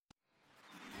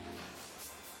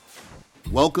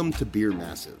Welcome to Beer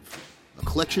Massive, a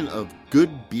collection of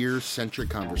good beer-centric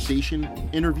conversation,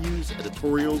 interviews,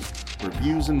 editorials,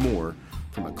 reviews, and more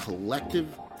from a collective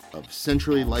of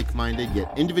centrally like-minded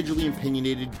yet individually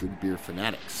opinionated good beer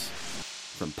fanatics.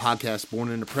 From podcasts born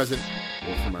in the present,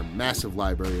 or from our massive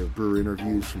library of brewer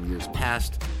interviews from years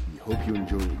past, we hope you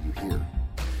enjoy what you hear.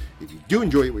 If you do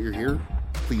enjoy what you hear,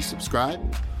 please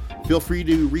subscribe. Feel free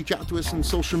to reach out to us on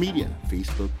social media,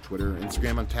 Facebook, Twitter,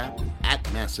 Instagram on tap,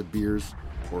 at Massive Beers,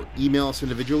 or email us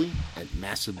individually at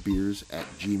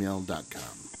massivebeers@gmail.com.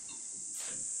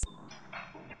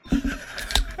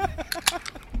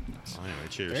 Anyway,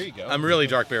 cheers. There you go. I'm really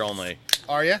dark beer only.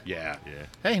 Are you? Yeah.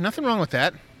 Hey, nothing wrong with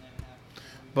that.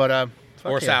 But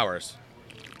fuck Or yeah. sours.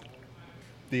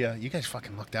 You guys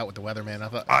fucking lucked out with the weather, man. I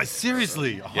thought,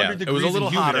 Seriously, 100 Yeah, degrees it was a little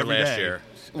and humid hotter every last day. year.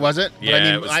 was it? Yeah, but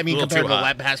it was a little compared too to the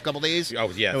hot. past couple days. Oh,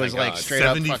 yeah, it was thank like God. straight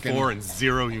up 74 fucking. and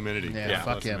zero humidity. Yeah,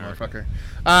 fuck less yeah, than America.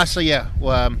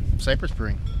 motherfucker. Cypress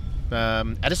Brewing.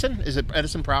 Edison? Is it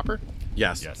Edison proper?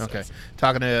 Yes. Yes. Okay.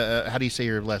 Talking to, how do you say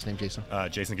your last name, Jason?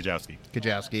 Jason Kajowski.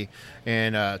 Kajowski.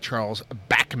 And Charles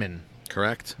Backman.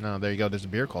 Correct. No, there you go. There's a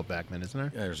beer called Backman, isn't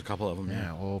there? Yeah, there's a couple of them.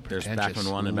 Yeah, well, There's pretentious.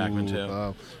 Backman 1 and Backman 2.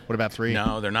 What about 3?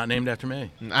 No, they're not named after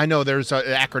me. I know there's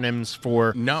acronyms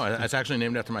for... No, it's actually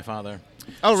named after my father.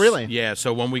 Oh, really? Yeah,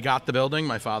 so when we got the building,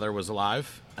 my father was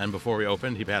alive, and before we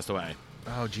opened, he passed away.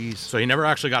 Oh, geez. So he never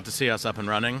actually got to see us up and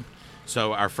running.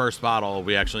 So our first bottle,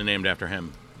 we actually named after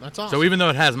him. That's awesome. So even though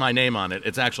it has my name on it,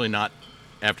 it's actually not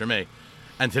after me.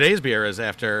 And today's beer is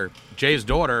after Jay's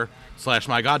daughter /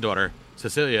 my goddaughter,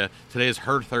 Cecilia. Today is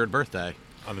her 3rd birthday.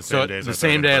 On the same day as the our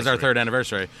same third day as our anniversary. 3rd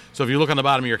anniversary. So if you look on the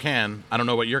bottom of your can, I don't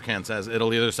know what your can says.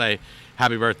 It'll either say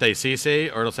Happy Birthday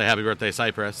Cece or it'll say Happy Birthday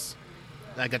Cypress.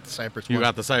 I got the Cypress You one.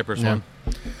 got the Cypress Yeah.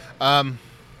 one.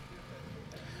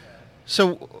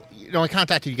 So, I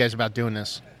contacted you guys about doing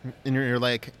this, and you're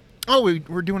like, "Oh,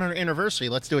 we're doing our anniversary.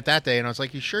 Let's do it that day." And I was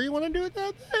like, "You sure you want to do it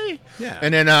that day?" Yeah.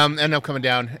 And then ended up coming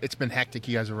down. It's been hectic.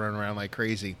 You guys are running around like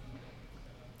crazy.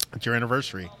 It's your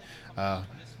anniversary.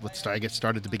 Let's start. I get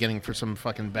started at the beginning for some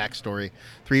fucking backstory.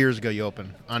 3 years ago, you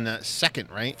opened on the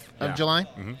 2nd, right, of Yeah. July,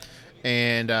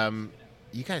 and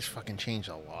you guys fucking changed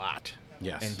a lot.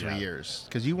 Yes. In 3 Yeah. years,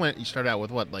 because you started out with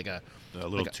what, like a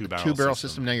little like two-barrel two-barrel system.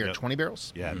 system. Now you're Yep. at 20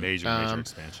 barrels. Yeah, major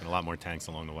expansion. A lot more tanks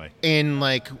along the way. And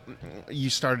like,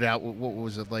 you started out. What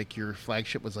was it like? Your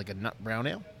flagship was like a nut brown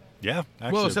ale. Yeah,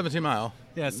 actually. Well, 17 Mile.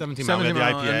 Yeah, 17 mile. We had the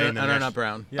 17 Mile IPA and then our the Nut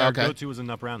Brown. Yeah, Okay. our go-to was a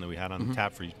nut brown that we had on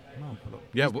tap for.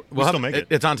 Yeah, we we'll still have, make it.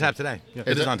 It's on tap today. Yeah. It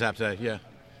Is is it? on tap today. Yeah.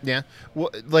 Yeah. Well,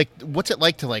 like, what's it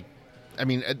like to like? I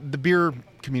mean, the beer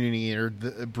community or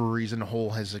the breweries in a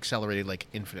whole has accelerated like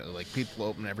infinitely. Like people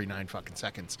open every 9 fucking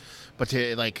seconds, but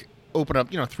to like open up,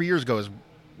 3 years ago is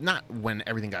not when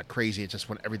everything got crazy. It's just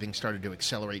when everything started to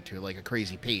accelerate to like a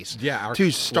crazy pace. Yeah. to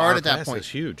start our at that class point. is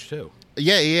huge too.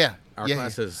 Yeah. Our yeah,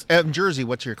 class is- in Jersey.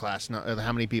 What's your class?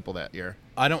 How many people that year?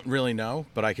 I don't really know,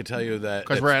 but I could tell you that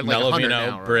 'Cause it's we're at, like, 100 Melovino,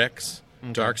 now, right? Bricks,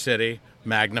 Dark City,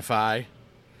 Magnify.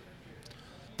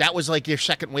 That was like your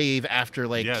second wave after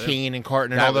like Yeah, Kane and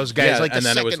Carton and That all was- those guys. yeah, like the and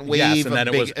then second it was, wave. yes, and of then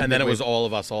it big, was, and then big it was wave. all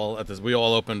of us all at this. We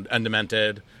all opened and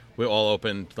Demented. We all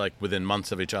opened like within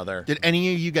months of each other. Did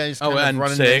any of you guys? Oh, kind of and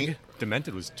run into Sig. any-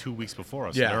 Demented was 2 weeks before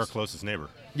us. Yes. They're our closest neighbor.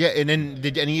 Yeah, and then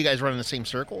did any of you guys run in the same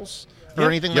circles or Yeah.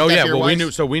 anything? Like Oh that yeah, well we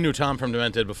beer-wise? knew Tom from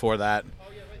Demented before that.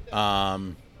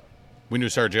 We knew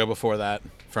Sergio before that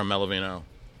from Melovino.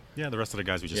 Yeah, the rest of the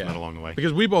guys we just met along the way.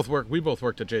 Because we both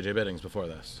worked at JJ Biddings before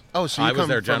this. Oh, so you I was come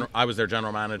their from- I was their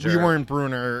general manager. You weren't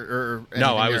brewing or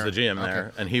No, I anything was the GM Okay.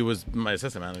 there, and he was my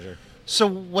assistant manager. So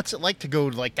what's it like to go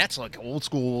like that's like old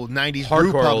school '90s Hardcore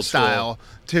brew pub old style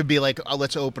to be like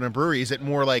let's open a brewery? Is it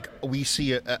more like we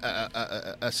see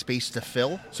a space to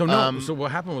fill? So no. So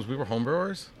what happened was we were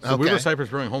homebrewers. So we Okay. were Cypress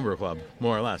Brewing Homebrew Club,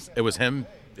 more or less. It was him,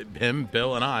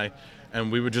 Bill, and I, and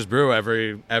we would just brew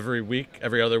every week,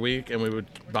 every other week, and we would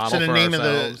bottle So the for name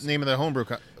ourselves. of the name of the homebrew.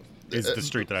 Is the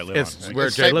street that I live It's on. where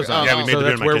It's Jay Cypress- lives on. Yeah, we made so the beer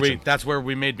that's in my where kitchen. that's where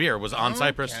we made beer. Was on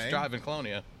Cypress Okay. Drive in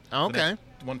Colonia. Oh, The okay.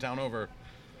 next one town over.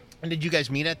 And did you guys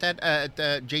meet at that at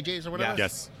JJ's or whatever?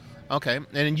 Yes. Okay.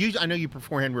 And you, I know you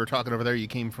beforehand. We were talking over there. You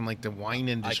came from like the wine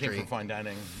I industry. came from fine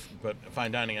dining, but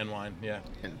fine dining and wine. Yeah.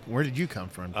 And where did you come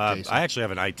from, I Jason? actually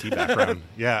have an IT background.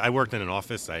 Yeah, I worked in an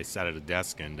office. I sat at a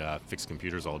desk and fixed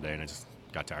computers all day, and I just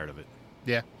got tired of it.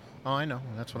 Yeah. Oh, I know.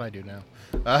 That's what I do now.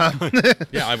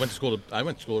 Yeah, I went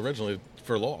to school originally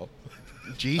for law.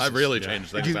 Jesus. I really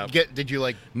changed Did things you up. Did you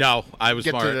like? No, I was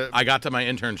Get to smart. the- I got to my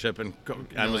internship and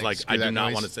was like, like, screw I do that not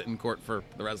noise? want to sit in court for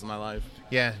the rest of my life.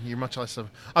 Yeah, you're much less of.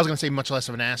 I was going to say much less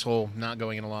of an asshole not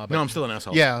going into law. But No, I'm still an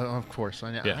asshole. Yeah, of course.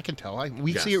 I Yeah. I can tell.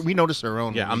 We Yes. see. We notice our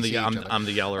own. Yeah, when we see each other. I'm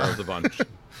the yeller of the bunch.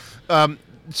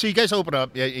 So you guys open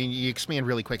up and you expand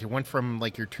really quick. It went from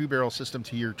like your 2-barrel system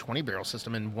to your 20-barrel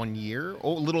system in 1 year, a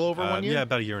little over 1 year. Yeah,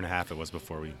 about a year and a half it was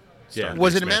before we started.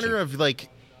 Was the it a matter expansion. of like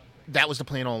that was the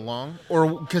plan all along,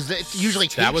 or because it usually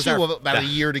That takes was you our- about a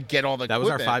year to get all the That was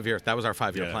our equipment 5 year. That was our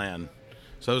 5 year Yeah. plan.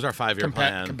 So that was our 5 year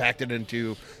plan. compacted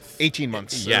into 18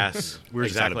 months. So. Yes, We were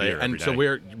just out of exactly. beer And every so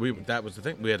day. we that was the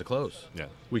thing. We had to close. Yeah.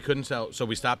 We couldn't sell. So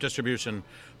we stopped distribution.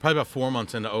 Probably about 4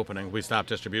 months into opening, we stopped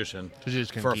distribution 'Cause you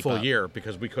just couldn't for a keep full up. year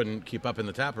because we couldn't keep up in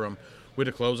the tap room. We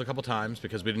had to close a couple times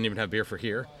because we didn't even have beer for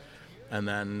here. And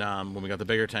then when we got the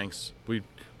bigger tanks,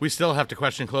 we still have to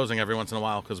question closing every once in a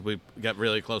while because we get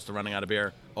really close to running out of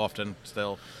beer often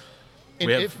still. And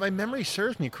We have- if my memory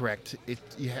serves me correct,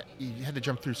 you had to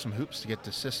jump through some hoops to get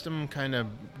the system kind of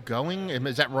going.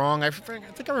 Is that wrong? I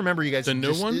think I remember you guys. The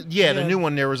new one? Yeah, the new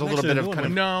one. There was a little Actually, bit the of new kind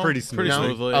of. one No, pretty pretty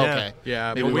smoothly. smoothly. No? Yeah. Okay. Yeah,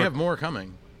 Maybe but we we're- have more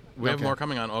coming. We have Okay. more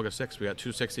coming on August 6th. We got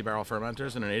 2 60-barrel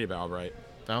fermenters and an 80-barrel bright.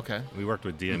 Okay. We worked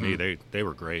with DME. They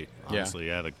were great, honestly.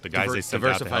 Yeah, the guys they sent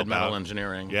out to Diversified help Metal out.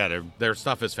 Engineering. Yeah, their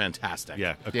stuff is fantastic.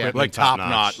 Yeah, Yeah. equipment like top notch.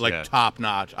 notch, like yeah. top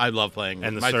notch. I love playing.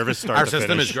 And the My- service start Our to system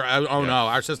finish. is great. Oh Yeah. no,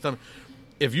 our system.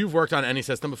 If you've worked on any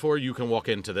system before, you can walk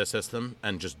into this system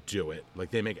and just do it.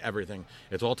 Like they make everything.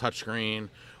 It's all touchscreen.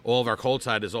 All of our cold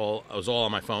side is all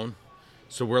on my phone.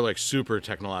 So we're like super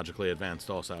technologically advanced.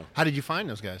 Also. How did you find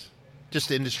those guys? Just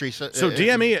the industry. So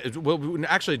DME, well,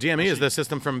 actually DME is the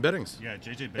system from Biddings. Yeah,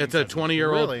 JJ Biddings It's a has Really?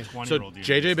 20-year-old. So 20-year-old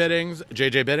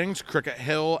JJ Biddings, Cricket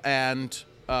Hill, and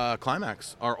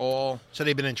Climax are all. So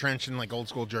they've been entrenched in like old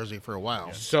school Jersey for a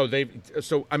while. So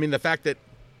I mean, the fact that,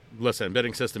 listen,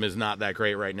 bidding system is not that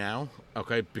great right now,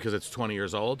 okay, because it's 20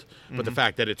 years old. But the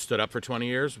fact that it stood up for 20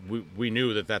 years, we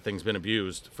knew that thing's been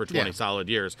abused for 20 Yeah. solid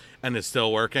years and is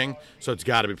still working. So it's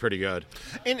got to be pretty good.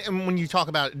 And when you talk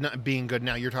about not being good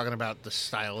now, you're talking about the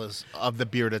style of the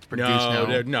beer that's produced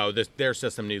now. Their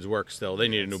system needs work still. They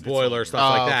need a new boiler,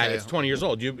 stuff like that. okay. It's 20 years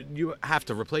old. You have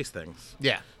to replace things.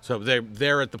 Yeah, So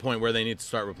they're at the point where they need to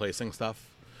start replacing stuff.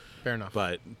 fair enough.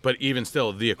 But even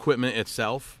still, the equipment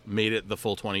itself made it the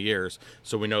full 20 years.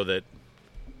 So we know that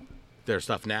their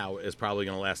stuff now is probably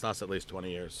going to last us at least 20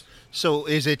 years. So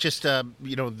is it just the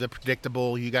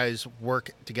predictable? You guys work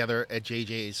together at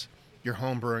JJ's. You're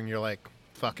home brewing. You're like,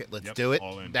 fuck it, let's Yep, do it.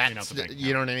 all in, clean out That's the bank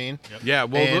you know account. what I mean. Yep. Yeah,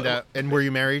 well, And were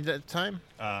you married at the time?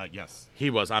 Yes,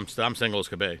 he was. I'm single as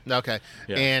could be. Okay.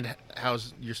 Yeah. And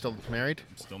you're still married?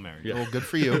 I'm still married. Yeah. Well, good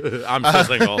for you. I'm still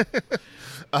single.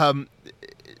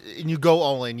 And you go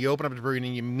all in. You open up the brewery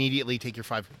and you immediately take your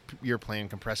 5-year plan,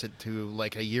 compress it to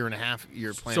like a year and a half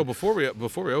year plan. So before we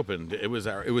opened, it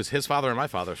was his father and my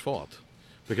father's fault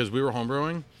because we were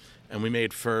homebrewing, and we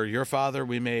made for your father.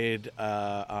 We made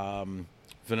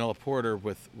vanilla porter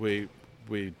with we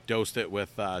dosed it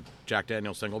with Jack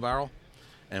Daniel's single barrel,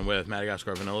 and with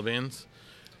Madagascar vanilla beans.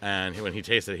 And when he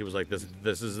tasted it, he was like,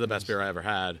 "This is the best beer I ever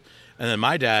had." And then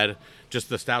my dad, just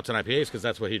the stouts and IPAs, because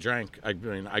that's what he drank. I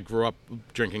mean, I grew up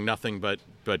drinking nothing but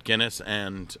Guinness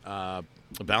and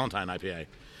Ballantine IPA.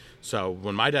 So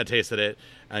when my dad tasted it,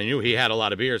 I knew he had a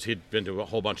lot of beers. He'd been to a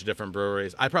whole bunch of different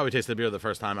breweries. I probably tasted the beer the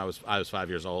first time I was 5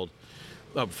 years old.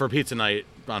 For pizza night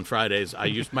on Fridays,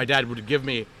 my dad would give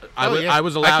me. I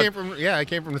was allowed. I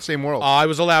came from the same world. I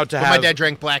was allowed to But have. my dad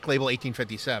drank Black Label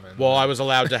 1857. Well, I was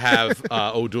allowed to have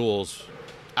O'Doul's.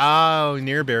 Oh,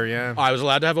 near beer, yeah. I was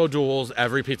allowed to have O'Doul's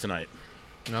every pizza night.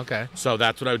 Okay. So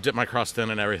that's what I would dip my crust in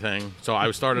and everything. So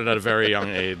I started at a very young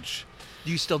age.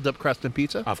 Do you still dip crust in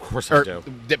pizza? Of course I Or do.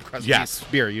 dip crust Yes. in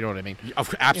beer, you know what I mean?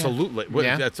 Absolutely.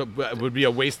 Yeah. It would be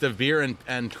a waste of beer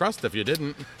and crust if you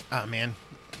didn't. Oh, man.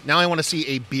 Now I want to see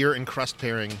a beer and crust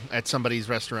pairing at somebody's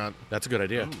restaurant. That's a good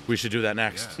idea. We should do that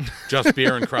next. Just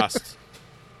beer and crust.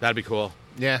 That'd be cool.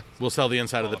 Yeah. We'll sell the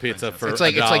inside of the pizza for It's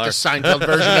like $1. the Seinfeld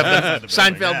version of the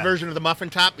Seinfeld yeah. version of the muffin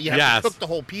top. You have Yes. to cook the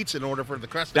whole pizza in order for the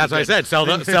crust. That's to what I be said.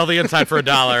 Sell the inside for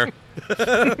 $1.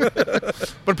 good.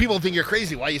 But people think you're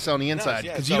crazy. Why are you selling the inside?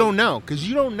 yeah, Because so- you don't know. Because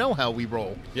you don't know how we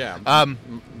roll. Yeah.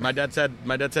 My dad said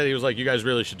he was like, you guys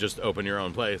really should just open your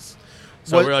own place.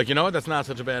 So What- we're like, you know what? That's not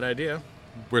such a bad idea.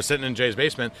 We're sitting in Jay's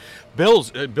basement. Bill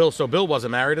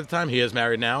wasn't married at the time. He is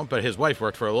married now, but his wife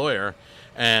worked for a lawyer,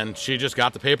 and she just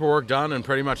got the paperwork done and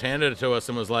pretty much handed it to us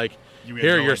and was like, You had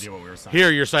 "Here, no your idea what we were signing."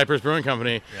 here, your Cypress Brewing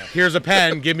Company. Yeah. Here's a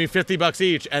pen. Give me $50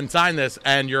 each and sign this,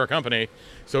 and you're a company."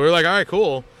 So we were like, "All right,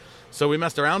 cool." So we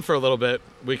messed around for a little bit.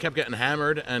 We kept getting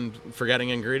hammered and forgetting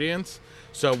ingredients.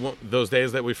 So those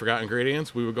days that we forgot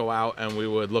ingredients, we would go out and we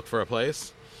would look for a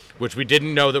place, which we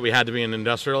didn't know that we had to be in an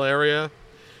industrial area.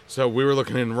 So we were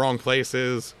looking in wrong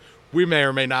places. We may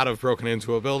or may not have broken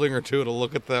into a building or two to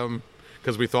look at them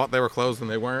because we thought they were closed and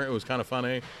they weren't. It was kind of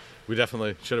funny. We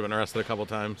definitely should have been arrested a couple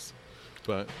times.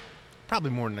 But Probably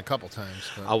more than a couple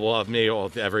times. But. Well, me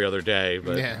every other day,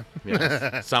 but Yeah.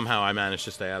 yes, somehow I managed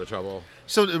to stay out of trouble.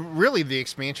 So really, the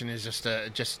expansion is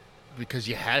just because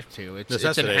you have to. It's a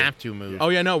Necessity. have-to move. Oh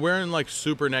yeah, no, we're in like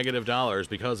super negative dollars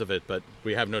because of it, but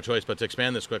we have no choice but to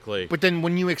expand this quickly. But then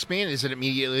when you expand, is it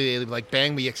immediately like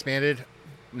bang? We expanded.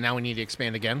 Now we need to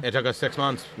expand again. It took us 6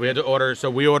 months. We had to order. So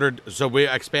we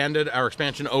expanded. Our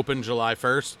expansion opened July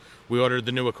 1st. We ordered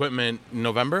the new equipment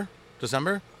November,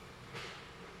 December.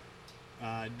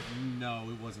 No,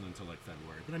 it wasn't until like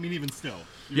February. But I mean, even still,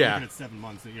 Yeah. looking at 7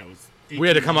 months. You know, it was We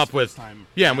had to 18 come months up the with first time.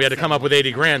 and we had to 7 come up with months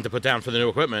 80 grand to put down for the new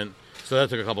equipment. So that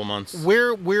took a couple months.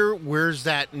 Where's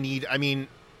that need? I mean,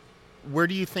 where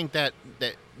do you think that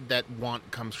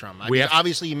want comes from? I We mean, have-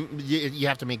 obviously you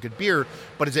have to make good beer,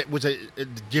 but was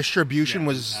it distribution? Yeah,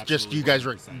 was it just you guys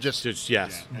were 100%. just Yes.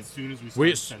 Yeah, as soon as we We-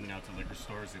 started sending out to liquor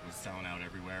stores, it was selling out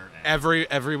everywhere. And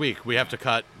Every week we have to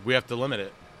cut. We have to limit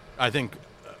it. I think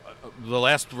the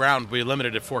last round we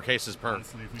limited it 4 cases per.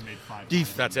 honestly, if we made 5, Do you-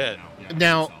 That's it.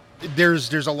 now.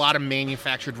 There's a lot of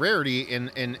manufactured rarity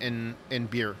in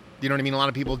beer. You know what I mean? A lot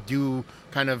of people do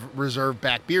kind of reserve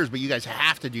back beers, but you guys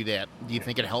have to do that. Do you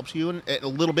think it helps you a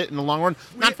little bit in the long run?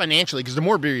 Not financially, because the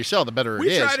more beer you sell, the better it We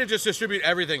is. try to just distribute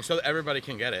everything so that everybody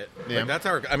can get it. Yeah. Like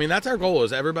that's our goal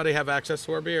is everybody have access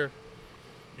to our beer.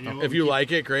 If you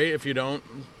like it, great. If you don't,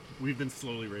 we've been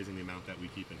slowly raising the amount that we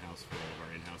keep in house for all of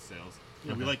our in-house sales. You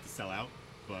know, we like to sell out,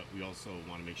 but we also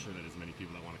want to make sure that as many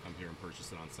people that want to come here and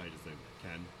purchase it on site as they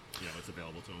can, it's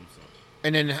available to them. So.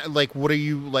 And then, like, what are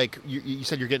you like? You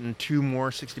said you're getting 2 more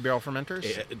 60-barrel fermenters.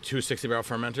 2 60-barrel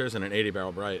fermenters and an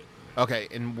 80-barrel bright. Okay,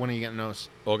 and when are you getting those?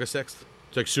 August 6th.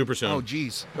 It's like super soon. Oh,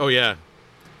 geez. Oh yeah.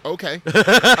 Okay.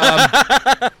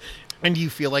 And do you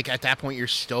feel like at that point you're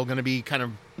still going to be kind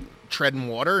of treading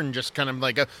water and just kind of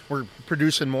like we're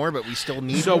producing more, but we still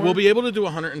need So more? we'll be able to do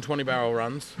 120 barrel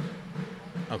runs.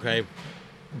 Okay,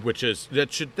 which is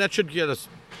that should get us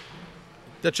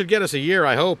a year.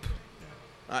 I hope.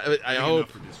 I hope.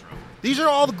 These are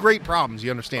all the great problems.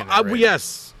 You understand? That, right?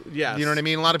 Yes. You know what I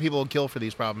mean? A lot of people would kill for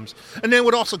these problems, and they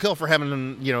would also kill for having,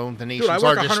 the nation's I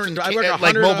work largest 100 I work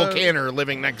like 100, mobile canner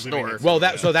living next door. Well,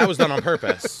 that was done on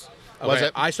purpose. Was Okay,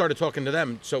 it? I started talking to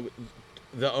them. So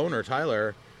the owner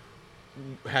Tyler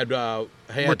had.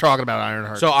 We're talking about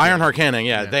Ironheart. So Ironheart Canning,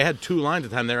 they had 2 lines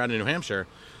at the time they were out in New Hampshire,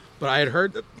 but I had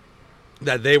heard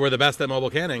that they were the best at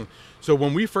mobile canning. So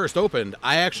when we first opened,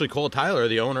 I actually called Tyler,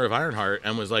 the owner of Ironheart,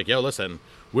 and was like, "Yo, listen,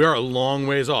 we are a long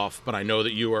ways off, but I know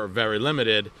that you are very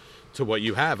limited to what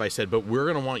you have." I said, "But we're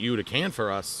going to want you to can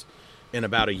for us in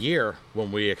about a year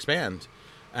when we expand."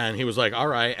 And he was like, "All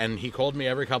right." And he called me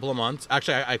every couple of months.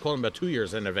 Actually, I called him about 2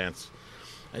 years in advance.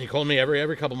 And he called me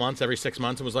every couple months, every 6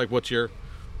 months, and was like, "What's your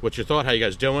thought? How you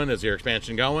guys doing? Is your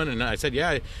expansion going?" And I said,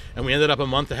 "Yeah." And we ended up a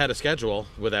month ahead of schedule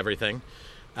with everything.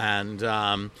 And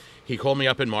he called me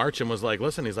up in March and was like,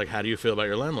 "Listen," he's like, "How do you feel about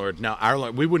your landlord?" Now,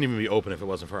 we wouldn't even be open if it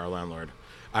wasn't for our landlord.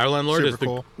 Our landlord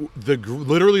Super is cool.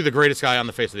 literally the greatest guy on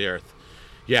the face of the earth.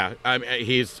 Yeah,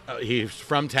 he's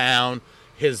from town.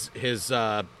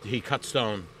 He cuts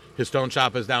stone. His stone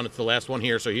shop is down. It's the last one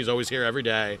here, so he's always here every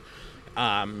day.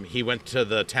 He went to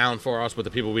the town for us with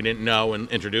the people we didn't know and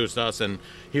introduced us, and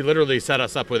he literally set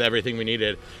us up with everything we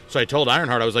needed. So I told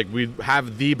Ironheart, I was like, "We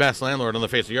have the best landlord on the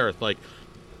face of the earth. Like,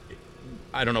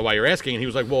 I don't know why you're asking." And he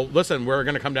was like, "Well, listen, we're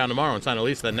going to come down tomorrow and sign a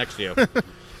lease then next to you."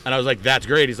 And I was like, "That's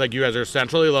great." He's like, "You guys are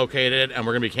centrally located, and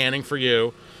we're going to be canning for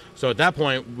you." So at that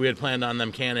point, we had planned on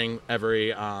them canning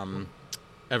every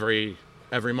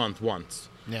month once.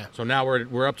 Yeah. So now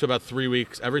we're up to about 3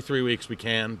 weeks. Every 3 weeks we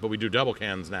can, but we do double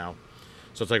cans now.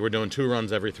 So it's like we're doing 2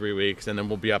 runs every 3 weeks, and then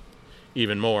we'll be up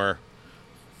even more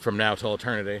from now till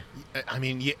eternity. I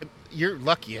mean, you're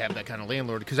lucky you have that kind of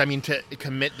landlord, because I mean, to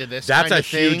commit to this That's kind a of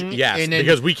thing, huge yes, and then,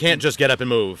 because we can't just get up and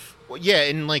move. yeah,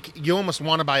 and like you almost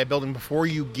want to buy a building before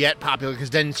you get popular, because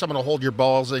then someone will hold your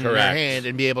balls in their Correct. hand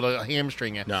and be able to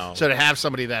hamstring you. No. So to have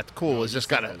somebody that's cool is just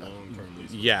got to. long-term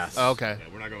lease. Yes. Oh, okay. Yeah,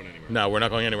 we're not going anywhere. No, we're not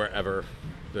going anywhere ever.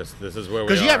 This is where we are.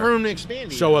 Because you have room to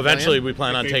expand. So eventually Ryan. we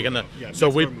plan on They taking will, the. yeah, So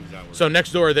next we. door moves outward. So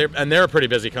next door, they're a pretty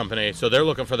busy company, so they're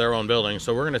looking for their own building.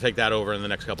 So we're going to take that over in the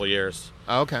next couple of years.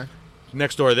 Oh, okay.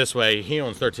 Next door this way, he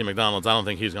owns 13 McDonald's. I don't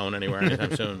think he's going anywhere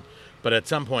anytime soon. But at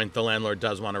some point, the landlord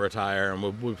does want to retire,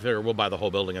 and we figure we'll buy the whole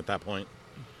building at that point.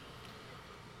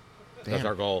 That's Damn.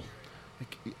 our goal.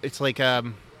 It's like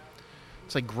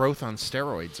growth on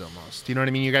steroids almost. You know what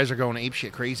I mean? You guys are going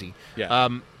apeshit crazy. Yeah.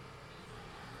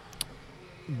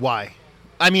 Why?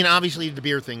 I mean, obviously the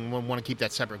beer thing, we want to keep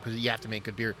that separate because you have to make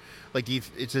good beer. Like,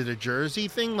 is it a Jersey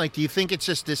thing? Like, do you think it's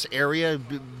just this area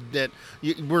that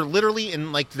we're literally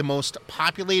in like the most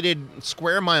populated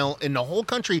square mile in the whole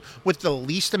country with the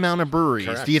least amount of breweries?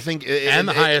 Correct. Do you think? And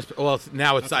the highest. Well,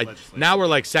 now it's That's the like legislation. now we're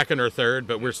like second or third,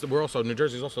 but we're also New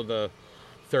Jersey's also the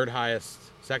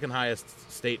second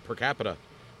highest state per capita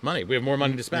money. We have more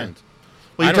money to spend.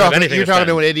 Well, I don't have anything you're to talking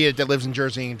to spend. an idiot that lives in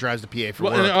Jersey and drives the PA for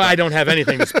Well, work. no, I don't have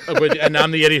anything to spend, and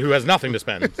I'm the idiot who has nothing to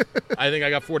spend. I think I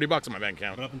got $40 in my bank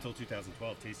account. But up until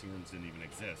 2012, tasting rooms didn't even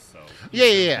exist. So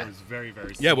Yeah. It was very,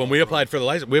 very Yeah, when small we growth. applied for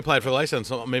the license,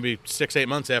 so maybe 6-8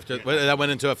 months after that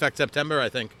went into effect September, I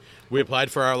think. We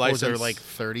applied for our Was license. there like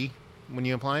 30 when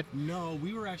you applied? No,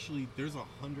 we were actually there's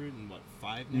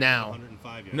 105 Now.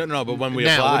 105. Yeah. no, but when we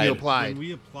Now, applied, when you applied. When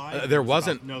we applied, there was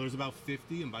wasn't- there's about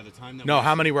 50, and by the time that no, we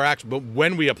how many were actually? But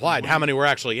when we applied, how many were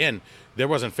actually in? There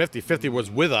wasn't 50. 50 was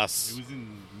with It us. was in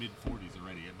mid 40s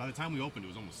already. By the time we opened, it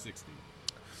was almost 60.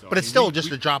 So, But it's still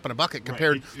just a drop in a bucket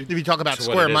compared It- if you talk about To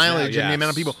what square it is now, mileage and the amount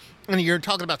of yes. people. And you're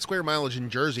talking about square mileage in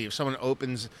Jersey. If someone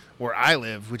opens where I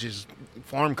live, which is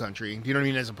farm country, you know what I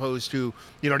mean, as opposed to,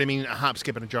 you know what I mean, a hop,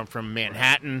 skip, and a jump from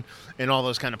Manhattan and all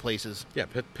those kind of places. Yeah,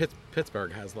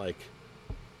 Pittsburgh has like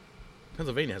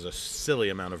Pennsylvania has a silly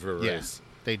amount of breweries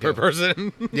They per do.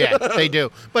 person. Yeah, they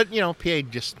do. But, you know, PA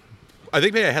just, I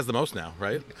think PA has the most now,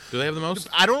 right? Do they have the most?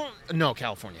 I don't know.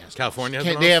 California has. California has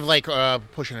the They most? have like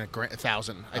pushing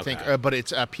 1,000, I think. Okay. But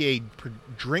it's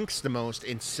drinks the most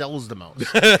and sells the most.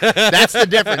 That's the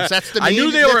difference. That's the I main,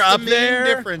 knew they that's were the up main there.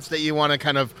 difference that you want to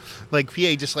kind of like.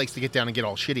 PA just likes to get down and get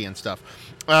all shitty and stuff.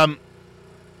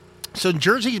 So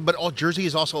Jersey, but Jersey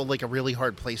is also like a really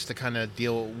hard place to kind of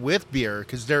deal with beer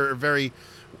because they're a very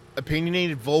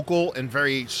opinionated, vocal, and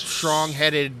very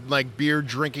strong-headed like beer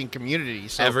drinking community.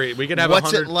 So We could have what's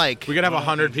 100, it like? We could have Well,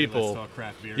 100 thank you. Let's people. talk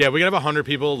craft beer. Yeah, we could have 100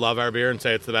 people love our beer and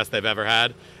say it's the best they've ever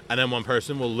had, and then one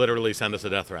person will literally send us a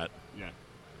death threat. Yeah.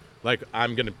 Like,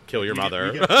 I'm gonna kill your We get-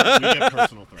 mother. We get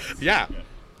personal threats. Yeah.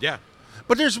 Yeah.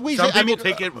 But there's ways. Some that, I people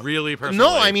mean, take it really personally.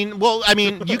 No, I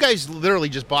mean, you guys literally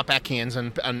just bought back cans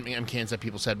and cans that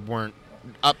people said weren't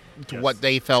up to Yes. what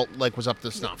they felt like was up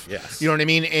to snuff. Yes. You know what I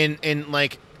mean? And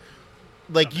like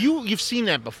you've seen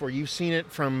that before. You've seen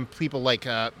it from people like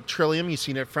Trillium. You've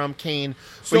seen it from Kane.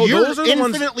 So But you're those are the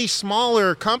ones- infinitely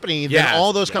smaller company than Yes.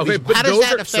 all those companies. Okay, but How does those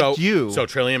that are- affect you? So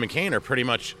Trillium and Kane are pretty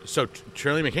much.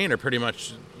 Trillium and Kane are pretty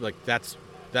much like that's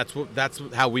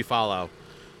how we follow.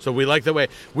 So we love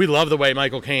the way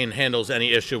Michael Caine handles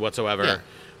any issue whatsoever.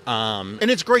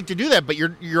 and it's great to do that, but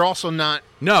you're also not.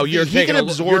 No, you're he taking can a-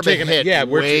 absorb you're taking a hit yeah,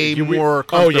 we're way we- more oh,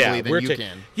 comfortably yeah, than we're you ta-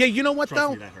 can. Yeah, you know what Trust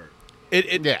though? me, that hurt.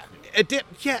 It did.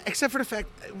 Yeah, except for the fact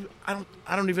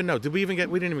I don't even know. Did we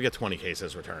didn't even get 20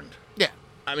 cases returned. Yeah.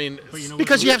 I mean, But you know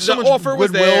Because you have so the much offer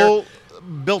was there. goodwill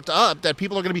built up that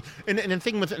people are going to be. And the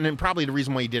thing with, and then probably the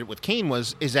reason why you did it with Kane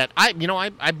is that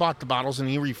I bought the bottles and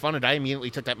he refunded. I immediately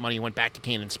took that money, went back to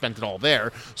Kane, and spent it all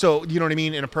there. So you know what I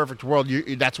mean. In a perfect world,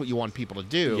 that's what you want people to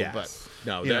do. Yes. But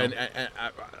No, you know. and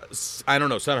I don't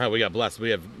know. Somehow we got blessed. We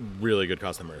have really good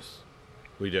customers.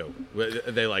 We do.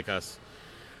 They like us.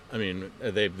 I mean,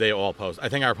 they all post. I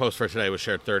think our post for today was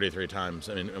shared 33 times.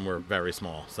 I mean, and we're very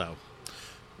small, so.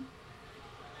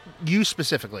 You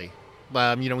specifically,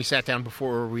 we sat down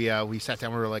before we sat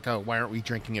down. We were like, oh, why aren't we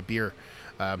drinking a beer?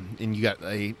 And you got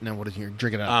what is you're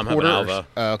drinking a I'm porter? having Alva.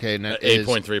 Okay, and that is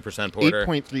 8.3% porter.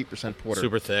 8.3% porter.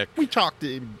 Super thick. We talked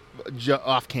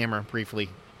off camera briefly,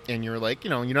 and you're like,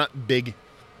 you're not big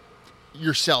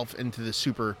yourself into the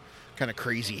super kind of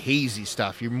crazy hazy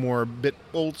stuff. You're more a bit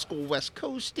old school West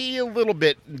Coasty, a little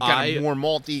bit kind of more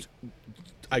malty.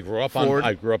 I grew up Forward.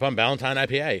 on Valentine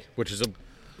IPA, which is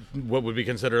what would be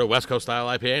considered a West Coast style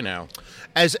IPA now.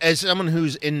 As someone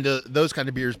who's into those kind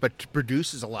of beers, but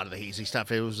produces a lot of the hazy stuff,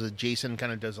 it was Jason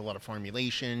kind of does a lot of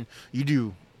formulation. You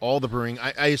do all the brewing,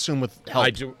 I assume, with help. I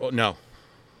do no.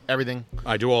 Everything.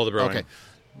 I do all the brewing. Okay.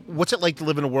 What's it like to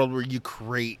live in a world where you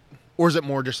create, or is it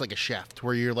more just like a chef,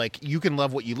 where you're like, you can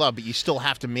love what you love, but you still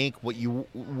have to make what.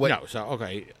 No, so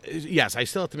okay, yes, I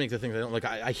still have to make the things I don't like.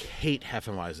 I hate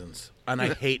Hefeweizens and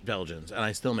I hate Belgians, and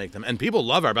I still make them. And people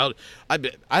love our Belgians.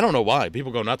 I don't know why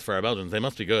people go nuts for our Belgians. They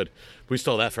must be good. We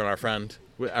stole that from our friend,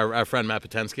 our friend Matt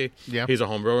Potensky. Yeah, he's a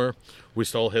home brewer. We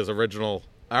stole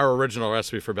our original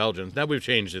recipe for Belgians. Now we've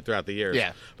changed it throughout the years.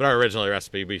 Yeah, but our original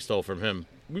recipe we stole from him.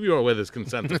 We were with his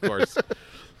consent, of course.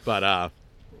 But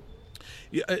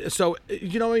yeah, so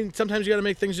sometimes you got to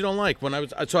make things you don't like.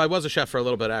 I was a chef for a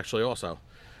little bit actually. Also,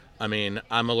 I mean,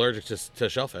 I'm allergic to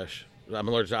shellfish. I'm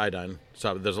allergic to iodine,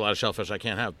 so there's a lot of shellfish I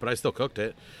can't have. But I still cooked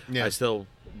it. Yeah. I still,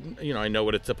 I know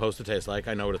what it's supposed to taste like.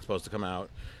 I know what it's supposed to come out.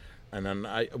 And then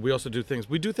we also do things.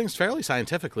 We do things fairly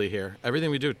scientifically here. Everything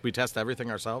we do, we test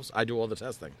everything ourselves. I do all the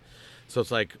testing, so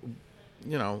it's like,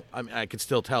 I could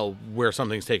still tell where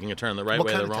something's taking a turn the right What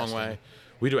way, kind the of wrong testing? way.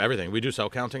 We do everything. We do cell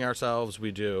counting ourselves.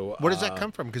 We do. Where does that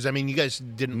come from? Because I mean, you guys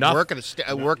didn't Nothing. work at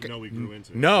a work. No, we grew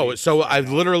into it. No, so I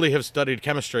literally have studied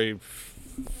chemistry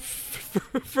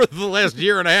for the last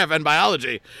year and a half and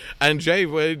biology. And Jay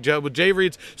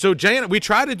reads. So Jay and we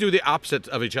try to do the opposite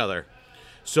of each other,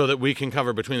 so that we can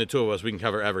cover between the two of us. We can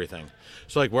cover everything.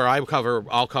 So like where I'll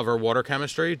cover water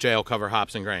chemistry. Jay will cover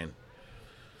hops and grain.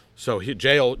 So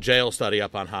Jay will study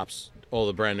up on hops, all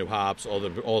the brand new hops, all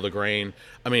the grain.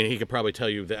 I mean, he could probably tell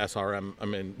you the SRM. I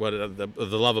mean, what the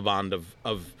Lovibond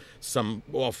of some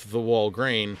off the wall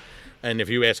grain. And if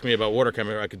you ask me about water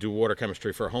chemistry, I could do water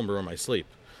chemistry for a homebrew in my sleep.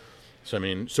 So I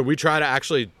mean, so we try to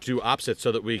actually do opposites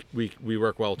so that we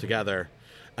work well together.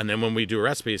 And then when we do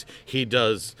recipes, he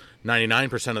does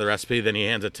 99% of the recipe. Then he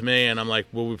hands it to me, and I'm like,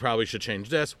 well, we probably should change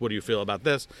this. What do you feel about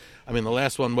this? I mean, the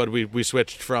last one, we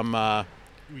switched from.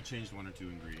 We changed 1 or 2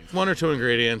 ingredients. 1 or 2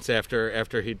 ingredients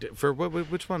after he did, for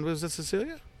which one was this,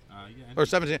 Cecilia? Yeah. Or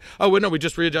 17? Oh, well, no, we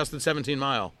just readjusted 17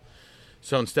 Mile.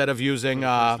 So instead of using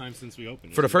first time since we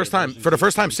opened. for the first time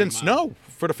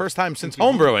since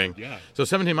homebrewing. Yeah. So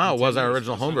 17 Mile was our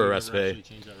original First time homebrew we ever recipe. actually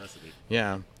changed that recipe.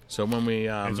 Yeah. So when we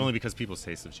And it's only because people's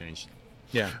tastes have changed.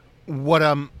 yeah. What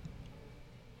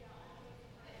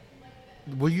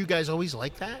were you guys always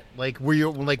like that? Like, were you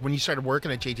like when you started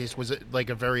working at JJ's? Was it like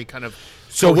a very kind of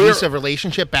So cohesive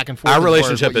relationship back and forth? Our as far as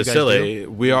relationship what you is guys silly.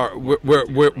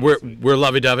 do? We're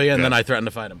lovey-dovey, and Yeah. then I threaten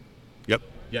to fight him. Yep.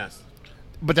 Yes.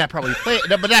 But that probably played.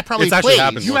 But that probably It's actually plays.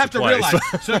 happened. You Once have or to twice.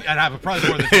 realize. So, and I have probably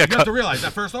more than you have to realize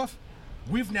that first off,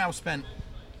 we've now spent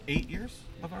 8 years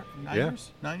of our 9 Yeah. years,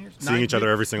 9 years, Seeing each other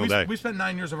every single day. We spent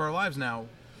 9 years of our lives now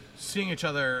seeing each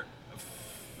other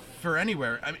for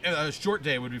anywhere. I mean, a short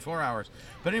day would be 4 hours,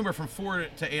 but anywhere from 4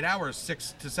 to 8 hours,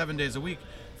 6 to 7 days a week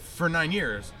for 9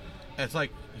 years. It's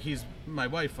like he's my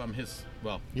wife. I'm his.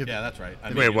 Well, You're the- yeah, that's right. I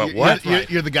Wait, mean, what? You're, What?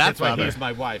 you're the that's why Godfather. he's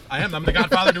my wife. I'm the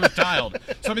godfather to his child.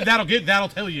 So I mean, that'll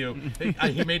tell you.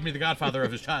 He made me the godfather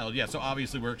of his child. Yeah. So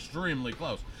obviously we're extremely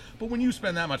close. But when you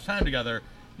spend that much time together,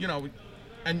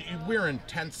 and we're in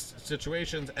tense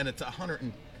situations, and it's 100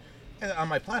 and on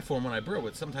my platform when I brew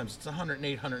it, sometimes it's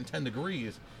 108, 110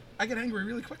 degrees. I get angry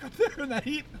really quick up there in that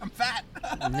heat. I'm fat.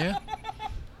 Yeah.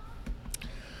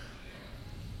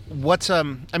 What's I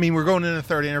mean, we're going in a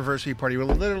 3rd anniversary party. We're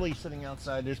literally sitting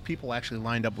outside. There's people actually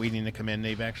lined up waiting to come in.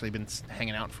 They've actually been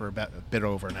hanging out for a bit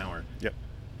over an hour. Yep.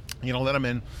 Let them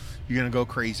in. You're gonna go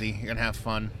crazy. You're gonna have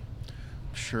fun.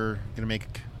 I'm sure you're gonna make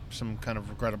some kind of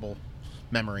regrettable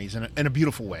memories in a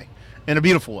beautiful way. In a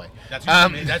beautiful way. That's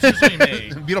usually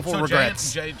me. Beautiful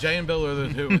regrets. Jay and Bill are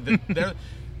the two.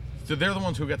 They're the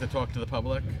ones who get to talk to the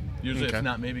public. Usually Okay. it's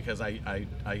not me because I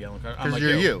yell and cry. I'm 'Cause like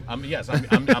you're you. I'm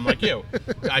like you.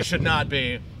 I should not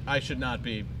be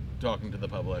talking to the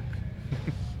public.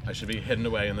 I should be hidden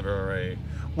away in the brewery.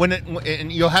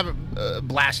 And you'll have a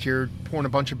blast here, pouring a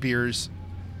bunch of beers.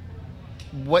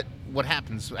 What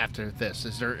happens after this?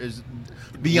 Is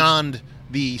beyond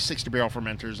the 60 barrel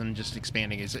fermenters and just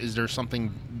expanding? Is there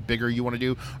something bigger you want to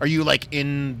do? Are you like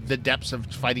in the depths of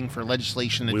fighting for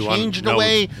legislation to change the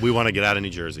way? We want to get out of New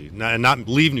Jersey, not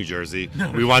leave New Jersey.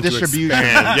 We want to Distribution.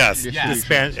 expand. Yes,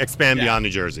 Yes. expand Yeah. beyond New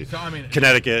Jersey. So, I mean-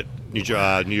 Connecticut, New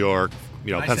York, Can I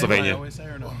say what I Pennsylvania. always say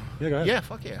or no? Yeah, go ahead. Yeah,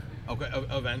 fuck yeah. Okay.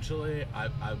 Eventually, I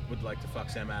would like to fuck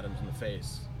Sam Adams in the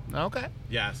face. Okay.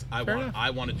 Yes, Fair enough. I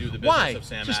want to do the business Why? of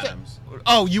Sam Just Adams.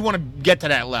 you want to get to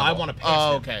that level? I wanna pass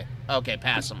Oh, him. okay. Okay,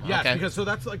 pass him. Yes, okay. because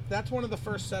that's one of the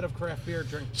first set of craft beer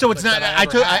drinks. So it's not. that I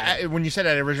ever took. had. When you said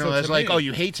that originally, So I was to like, me- "Oh,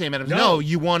 you hate Sam Adams." No,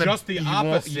 you want to just the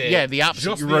opposite. Yeah, the opposite.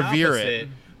 Just You the revere opposite. it.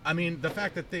 I mean, the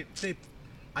fact that they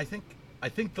I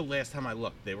think the last time I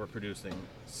looked, they were producing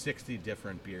 60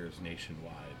 different beers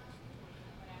nationwide.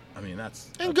 I mean, that's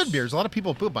good beers. A lot of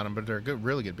people poop on them, but they're good,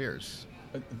 really good beers.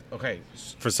 Okay,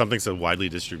 For something so widely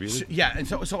distributed. yeah, and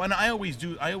so and I always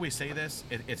say this.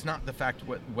 It's not the fact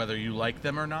whether you like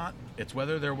them or not. It's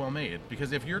whether they're well made.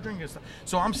 Because if you're drinking,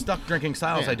 so I'm stuck drinking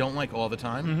styles Yeah. I don't like all the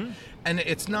time, and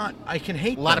it's not. I can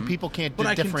hate A lot of them, people can't but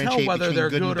I can tell differentiate whether between they're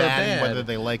good and or bad and bad, whether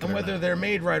they like it and or whether not. they're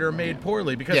made right or made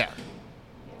poorly. Because Yeah.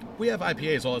 we have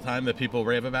IPAs all the time that people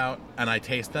rave about, and I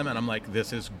taste them, and I'm like,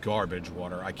 this is garbage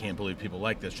water. I can't believe people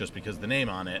like this just because the name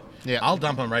on it. Yeah. I'll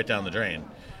dump them right down the drain.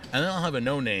 And then I'll have a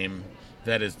no-name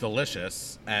that is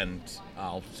delicious, and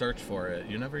I'll search for it.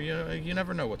 You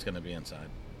never know what's going to be inside.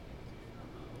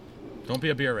 Don't be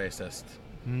a beer racist.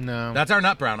 No. That's our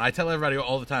nut brown. I tell everybody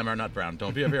all the time, our nut brown.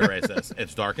 Don't be a beer racist.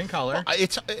 It's dark in color.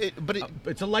 But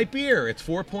It's a light beer. It's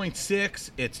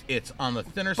 4.6. It's on the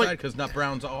thinner side because nut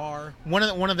browns are. one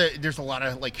of the there's a lot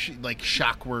of like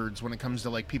shock words when it comes to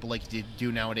like people like to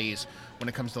do nowadays when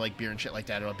it comes to like beer and shit like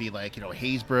that. It'll be like, you know,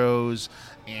 haze bros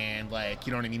and like,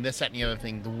 you know what I mean, this, that, and the other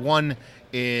thing. The one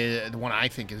I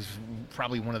think is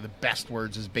probably one of the best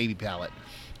words is baby palate,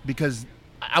 because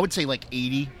I would say like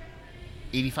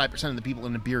 85% of the people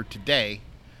in the beer today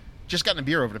just gotten a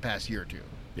beer over the past year or two.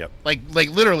 Yep. Like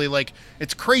literally, like,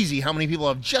 it's crazy how many people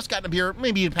have just gotten a beer,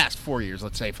 maybe in the past 4 years,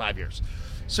 let's say 5 years.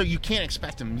 So you can't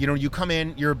expect them. You know, you come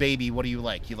in, you're a baby. What do you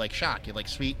like? You like shock. You like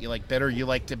sweet. You like bitter. You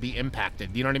like to be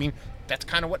impacted. You know what I mean? That's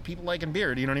kind of what people like in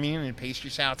beer. Do you know what I mean? And pastry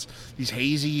stouts, these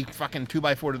hazy fucking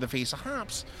 2x4 to the face of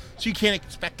hops. So you can't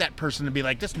expect that person to be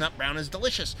like, this nut brown is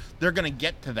delicious. They're going to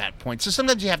get to that point. So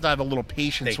sometimes you have to have a little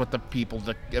patience with the people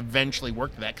to eventually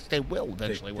work to that, because they will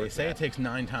eventually work They to say that. it takes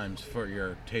 9 times for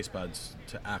your taste buds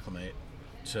to acclimate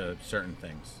to certain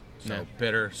things. So Yeah.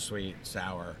 bitter, sweet,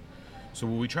 sour. So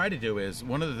what we try to do is,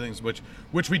 one of the things which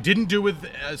we didn't do with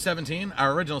 17,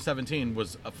 our original 17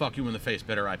 was a fuck you in the face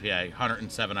bitter IPA,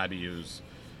 107 IBUs,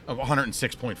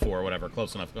 106.4, whatever,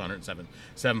 close enough to 107,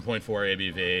 7.4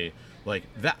 ABV, like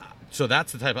that. So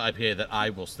that's the type of IPA that I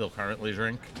will still currently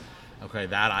drink. Okay,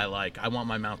 that I like. I want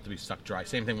my mouth to be sucked dry.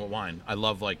 Same thing with wine. I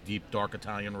love like deep dark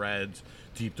Italian reds,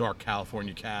 deep dark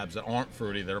California cabs that aren't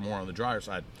fruity, that are more on the drier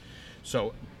side.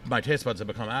 So my taste buds have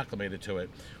become acclimated to it.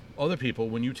 Other people,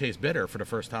 when you taste bitter for the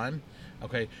first time,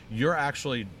 okay, you're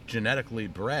actually genetically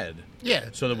bred. Yeah,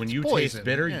 So that when it's you poison, taste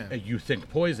bitter, yeah. you think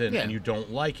poison Yeah. and you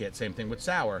don't like it. Same thing with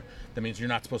sour. That means you're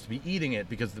not supposed to be eating it,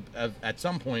 because at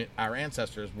some point our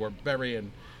ancestors were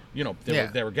burying, you know,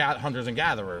 they were hunters and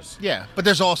gatherers. Yeah, but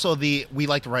there's also we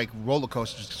like to ride roller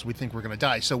coasters because we think we're going to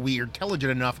die. So we are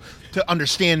intelligent enough to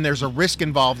understand there's a risk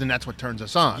involved, and that's what turns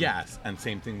us on. Yes, and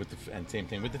same thing with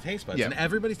the taste buds. Yeah. And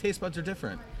everybody's taste buds are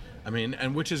different. I mean,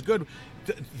 and which is good.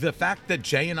 The fact that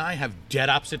Jay and I have dead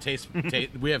opposite taste,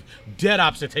 we have dead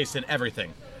opposite taste in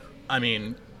everything. I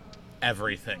mean,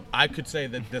 everything. I could say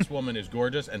that this woman is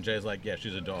gorgeous, and Jay's like, yeah,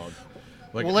 she's a dog.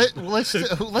 Like, Well,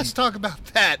 let's talk about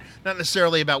that. Not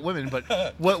necessarily about women, but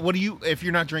what do you, if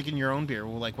you're not drinking your own beer,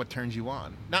 well, like what turns you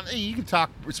on? Not, you can talk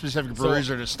specific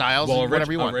breweries or the styles,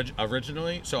 whatever you want.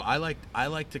 Originally, so I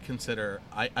like to consider,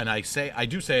 I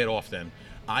do say it often.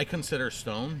 I consider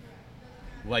Stone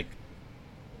like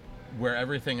where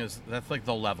everything is. That's like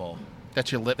the level.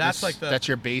 That's your litmus. That's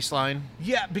your baseline.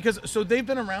 Yeah, because so they've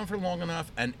been around for long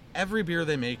enough, and every beer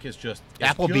they make is just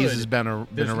Applebee's good. has been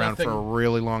around for a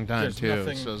really long time there's too.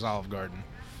 nothing- So is Olive Garden.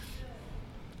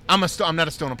 I'm not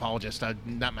a Stone apologist. I'm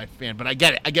not my fan, but I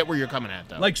get it. I get where you're coming at,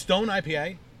 though. Like Stone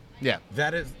IPA. yeah,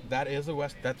 That is a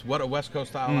West. That's what a West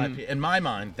Coast style IPA. In my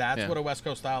mind, that's Yeah. what a West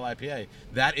Coast style IPA.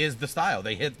 That is the style.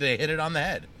 They hit it on the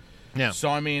head. yeah, So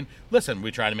I mean, listen,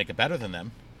 we try to make it better than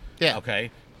them. yeah.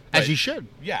 Okay. As But- you should.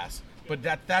 Yes, but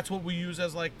that's what we use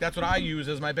as that's what I use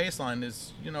as my baseline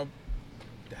is,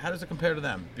 how does it compare to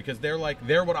them? Because they're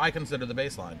what I consider the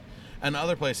baseline. And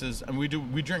other places, and we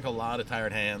drink a lot of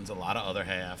Tired Hands, a lot of Other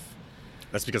Half.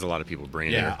 That's because a lot of people bring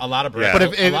it Yeah, here. a lot of bread.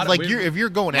 Yeah. But But if you're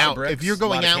going out, if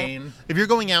you're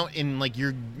going out and like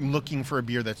you're looking for a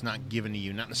beer that's not given to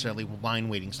you, not necessarily line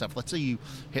waiting stuff. Let's say you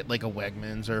hit like a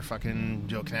Wegmans or fucking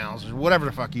Joe Canals or wherever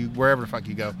the fuck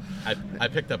you go. I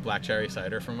picked up black cherry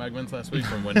cider from Wegmans last week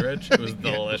from Windridge. It was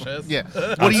delicious. Yeah.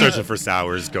 I'm searching for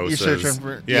sours, gosas. searching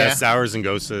for- yeah, yeah. sours and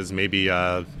gosas. Maybe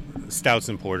stouts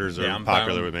and porters are I'm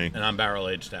popular with me. And I'm barrel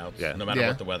aged stouts, Yeah. no matter Yeah.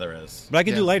 what the weather is. But I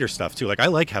can do Yeah. lighter stuff too. Like I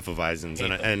like Hefeweizens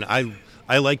and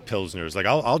I like Pilsners. Like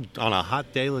I'll on a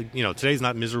hot day, like today's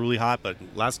not miserably hot, but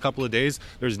last couple of days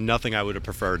there's nothing I would have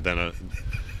preferred than a.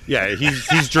 Yeah,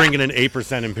 he's drinking an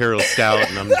 8% Imperial Stout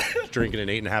and I'm drinking an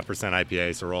 8.5%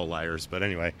 IPA. So we're all liars. But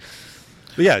anyway.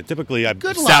 But yeah, typically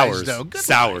Good sours. lies, though. Good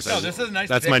Sours. No, this is a nice.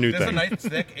 That's thick, my new this thing. is a nice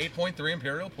thick 8.3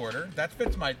 Imperial Porter. That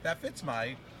fits my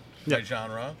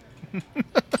genre.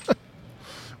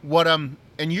 What and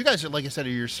you guys are, like I said,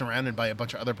 you're surrounded by a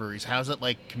bunch of other breweries. How's it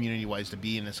like community wise to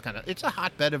be in this kind of? It's a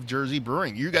hotbed of Jersey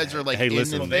brewing. You guys are like Hey, in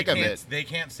listen. the Well, thick of can't, it. they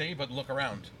can't see, but look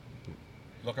around.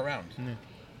 Look around.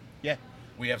 Yeah.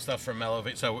 We have stuff from Mellow.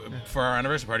 So for our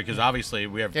anniversary party, because obviously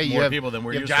we have Yeah, you more have people than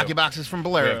we're you have used jockey to. boxes from We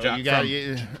Bolero. have You got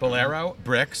from Bolero,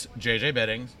 Bricks, JJ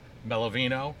Biddings,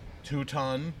 Melovino, 2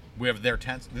 Ton. We have their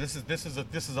tents. This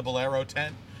is a Bolero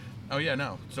tent. Oh yeah,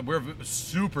 no. So we're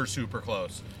super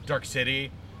close. Dark City,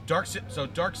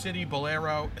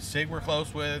 Bolero, Sig we're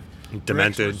close with.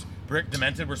 Demented.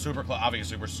 Demented we're super close.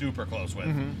 Obviously we're super close with.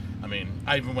 Mm-hmm. I mean,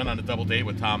 I even went on a double date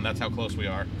with Tom. That's how close we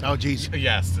are. Oh geez.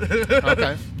 Yes.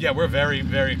 Okay. Yeah, we're very,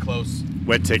 very close.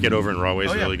 Wet Ticket over in Rahway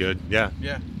is Oh, yeah. really good. Yeah.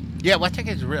 Yeah. Yeah, Wet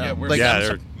Ticket is real. Yeah, we're- like, Yeah, I'm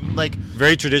they're- like,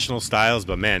 Very traditional styles,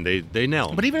 but man, they nail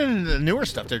 'em. but even in the newer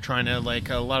stuff, they're trying to like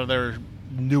a lot of their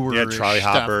newer Yeah, Charlie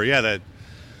stuff, Hopper. Yeah, that.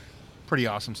 pretty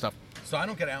awesome stuff. So I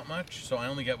don't get out much, so I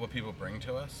only get what people bring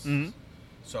to us. Mm-hmm.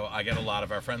 So I get a lot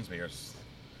of our friends' beers.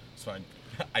 So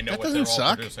I know That what doesn't they're all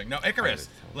suck. producing. No, Icarus.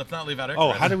 Let's not leave out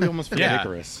Icarus. Oh, how did we almost forget yeah.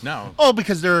 Icarus? No. Oh,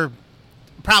 because they're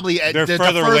probably They're the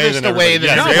further furthest away than everybody.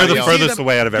 Yeah, they're everybody the else. furthest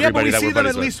away out of everybody yeah, but we that see we're them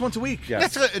buddies at with. least once a week. Yeah.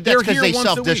 That's They're because here they once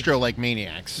a self-distro week. like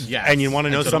maniacs. Yes. And you want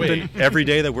to know And so do something? we. Every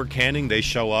day that we're canning, they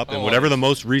show up, and Always. whatever the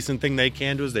most recent thing they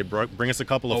can do is they bring us a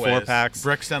couple of Always. 4-packs.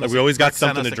 Brick sent Like, us we always got Brick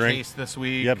sent something us to a drink. case this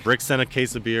week. Yeah, Brick sent a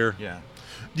case of beer. Yeah.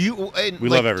 Do you? We like,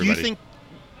 love everybody. Do you think,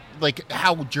 like,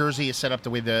 how Jersey is set up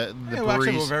the way the Yeah, well, actually,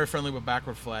 we're breweries? very friendly with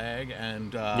Backward Flag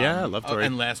and Yeah, I love Tory.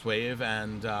 and Last Wave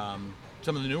and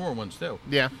some of the newer ones too.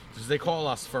 Yeah, Because they call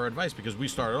us for advice because we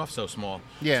started off so small.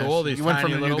 yeah. So all these you went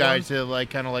tiny from a new little guy ones, to like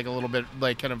kind of like a little bit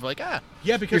like kind of like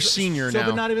yeah, because you're senior so, now.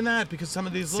 but not even that because some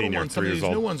of these little Senior, ones, some 3 of years these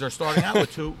new old. ones are starting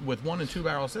out with 1 and 2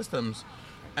 barrel systems,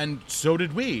 and so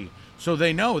did we. So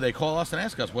they know they call us and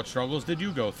ask us, what struggles did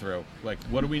you go through? Like,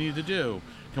 what do we need to do?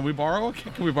 Can we borrow a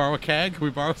keg? Can we borrow a keg? Can we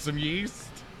borrow some yeast?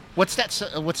 What's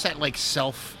that like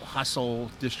self hustle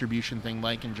distribution thing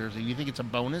like in Jersey? Do you think it's a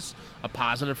bonus, a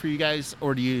positive for you guys,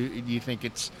 or do you think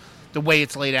it's the way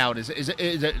it's laid out? Is it So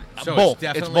it's both? It's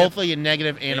definitely both a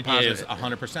negative and a It positive. is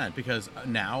 100% because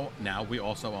now we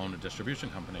also own a distribution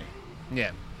company.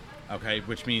 Yeah, Okay,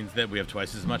 which means that we have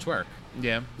twice as much work.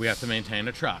 yeah. We have to maintain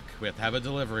a truck. We have to have a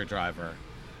delivery driver.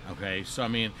 Okay, so I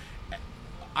mean,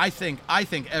 I think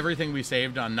everything we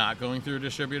saved on not going through a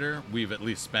distributor, we've at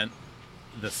least spent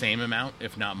the same amount,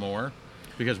 if not more,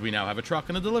 because we now have a truck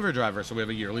and a delivery driver. So we have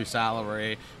a yearly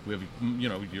salary. We have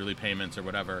yearly payments or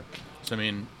whatever. So I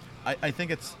mean, I think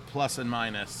it's plus and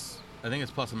minus. I think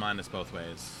it's plus and minus both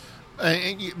ways.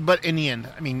 But in the end,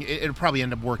 I mean, it'll probably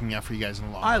end up working out for you guys in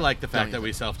the long run. I like the fact Don't that you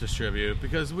we self-distribute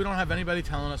because we don't have anybody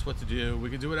telling us what to do. We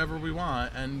can do whatever we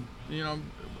want, and we don't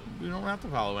have to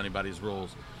follow anybody's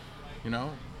rules. I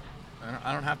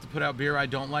don't have to put out beer I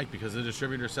don't like because the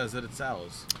distributor says that it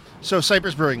sells. So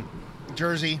Cypress Brewing,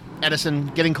 Jersey, Edison,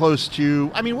 getting close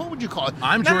to. I mean, what would you call it?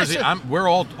 I'm Not Jersey. necessarily- We're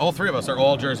all three of us are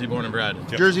all Jersey born and bred.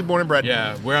 Jersey born and bred.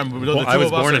 Yeah, the Well, two I was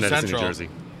of us born are in Edison, New Central. Jersey.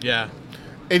 Yeah.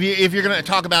 If you're gonna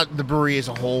talk about the brewery as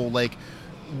a whole, like,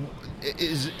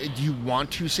 do you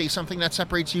want to say something that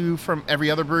separates you from every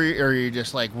other brewery, or are you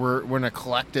just like we're in a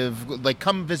collective? Like,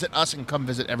 come visit us and come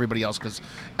visit everybody else, because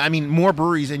I mean, more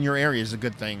breweries in your area is a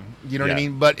good thing. You know what I Yeah.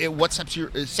 mean? But what sets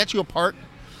you apart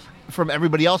from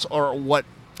everybody else, or what?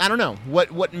 I don't know.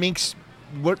 What makes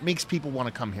people want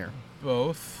to come here?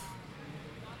 Both.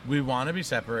 We want to be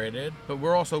separated, but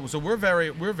we're also we're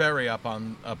very up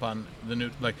on the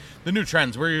new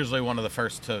trends. We're usually one of the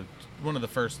first in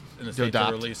the state adopt.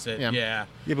 to release it. Yeah. Yeah.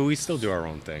 Yeah, but we still do our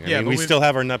own thing. Yeah, I mean, but we we- still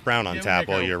have our Nut Brown on Yeah, we tap make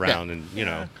all our- year round, and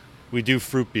Yeah. we do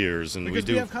fruit beers and Because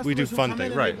we have do customers who fun come in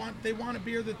things, and right? They want a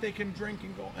beer that they can drink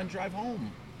and go and drive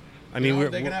home. I mean,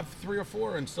 They can have 3 or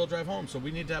 4 and still drive home. So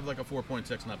we need to have like a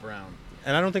 4.6 Nut Brown.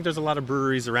 and I don't think there's a lot of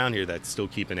breweries around here that still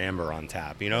keep an amber on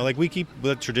tap. Like we keep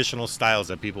the traditional styles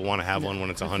that people want to have one when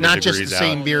it's 100 Not just degrees the out.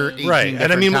 same beer, 18 Right, and I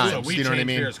different mean, times, So we you know what I change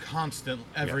mean? beers constant.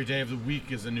 Every day of the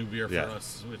week is a new beer for Yeah.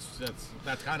 us.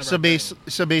 That's kind of So our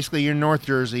so basically, you're North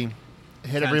Jersey.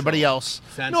 Hit everybody else.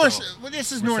 Central.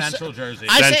 This is We're North Central Jersey.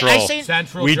 I Central. say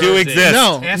Central We Jersey. do exist.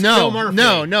 no, Ask no, Phil Murphy.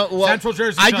 no. Well, Central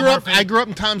Jersey. I Phil grew up. Murphy. I grew up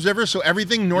in Toms River, so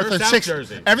everything north You're of South Six.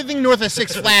 Jersey. Everything north of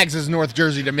Six Flags is North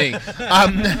Jersey to me.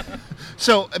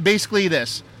 So basically,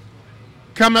 this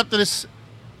come up to this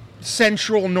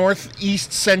central,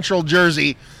 northeast, central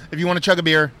Jersey. If you want to chug a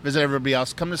beer, visit everybody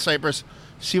else. Come to Cypress.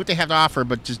 See what they have to offer,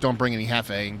 but just don't bring any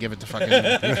Hefe and give it to fucking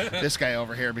this guy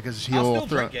over here because he'll I'll still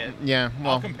throw. drink it. Yeah,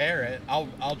 well, I'll compare it.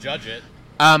 I'll judge it.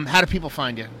 how do people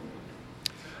find you?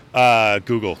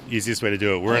 Google, easiest way to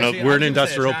do it. We're See, in I a, was we're in gonna an say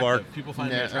industrial attractive. park. People find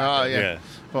me Yeah. attractive. Oh, yeah. Yeah.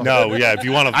 Well- No, yeah. If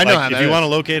you want to, I know how that is.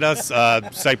 locate us,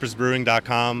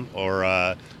 cypressbrewing.com or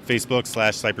Facebook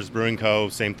 /Cypress Brewing Co.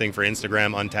 Same thing for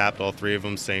Instagram, Untapped. All 3 of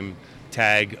them, same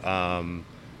tag.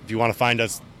 If you want to find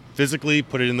us physically,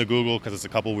 put it in the Google because it's a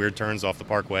couple weird turns off the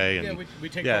Parkway. And Yeah, we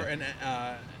take yeah. part in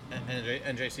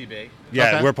NJCB. yeah,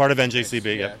 Okay. we're part of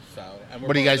NJCB. Yeah, Yep. so, and we're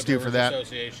What do you part guys of the do for Brewers that?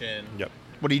 Association. Yep.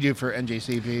 What do you do for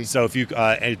NJCP? So if you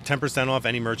 10% off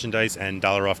any merchandise and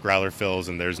 $1 off growler fills,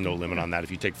 and there's no limit on that.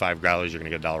 If you take 5 growlers, you're gonna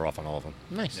get $1 off on all of them.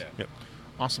 Nice. Yeah. Yep.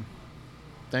 Awesome.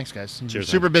 Thanks, guys. You're Cheers,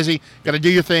 super man. busy. Got to do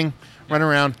your thing. Run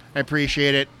around. I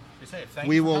appreciate it. Be safe. Thank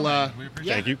We you for will. coming. We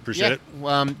appreciate Thank you. Appreciate it.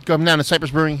 Come down to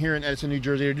Cypress Brewing here in Edison, New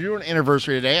Jersey. They're doing an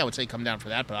anniversary today. I would say come down for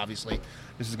that, but obviously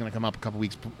this is going to come up a couple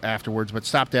weeks afterwards. But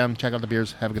stop down, check out the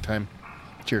beers, have a good time.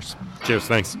 Cheers. Cheers.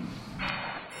 Thanks.